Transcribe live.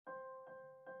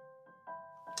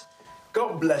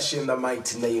God bless you in the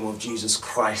mighty name of Jesus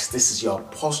Christ. This is your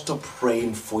apostle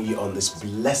praying for you on this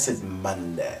blessed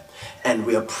Monday. And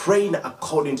we are praying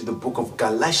according to the book of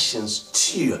Galatians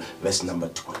 2, verse number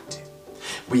 20.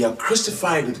 We are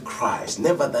crucified with Christ.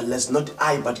 Nevertheless, not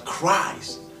I, but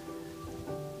Christ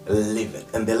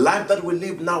liveth. And the life that we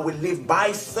live now, we live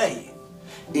by faith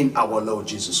in our Lord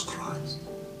Jesus Christ.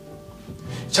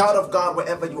 Child of God,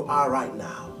 wherever you are right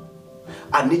now,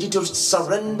 I need you to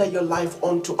surrender your life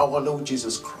unto our Lord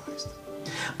Jesus Christ.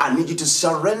 I need you to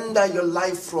surrender your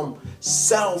life from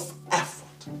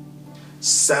self-effort,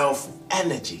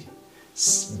 self-energy,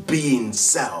 being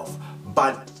self,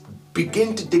 but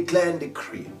begin to declare and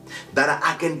decree that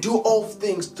I can do all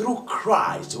things through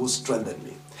Christ who strengthened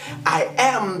me. I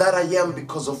am that I am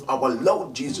because of our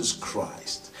Lord Jesus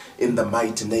Christ. In the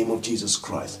mighty name of Jesus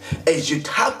Christ. As you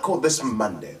tackle this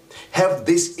Monday, have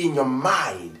this in your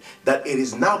mind that it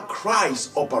is now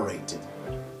Christ operating.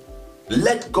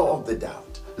 Let go of the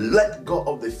doubt. Let go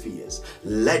of the fears.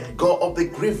 Let go of the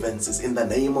grievances in the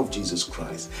name of Jesus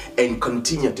Christ. And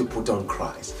continue to put on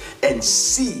Christ. And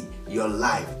see your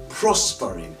life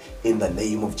prospering in the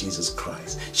name of Jesus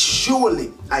Christ.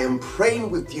 Surely I am praying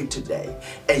with you today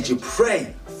as you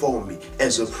pray for me,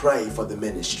 as we pray for the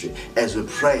ministry, as we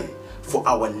pray for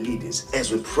our leaders,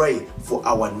 as we pray for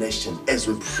our nation, as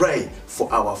we pray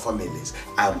for our families.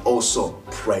 I am also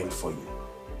praying for you.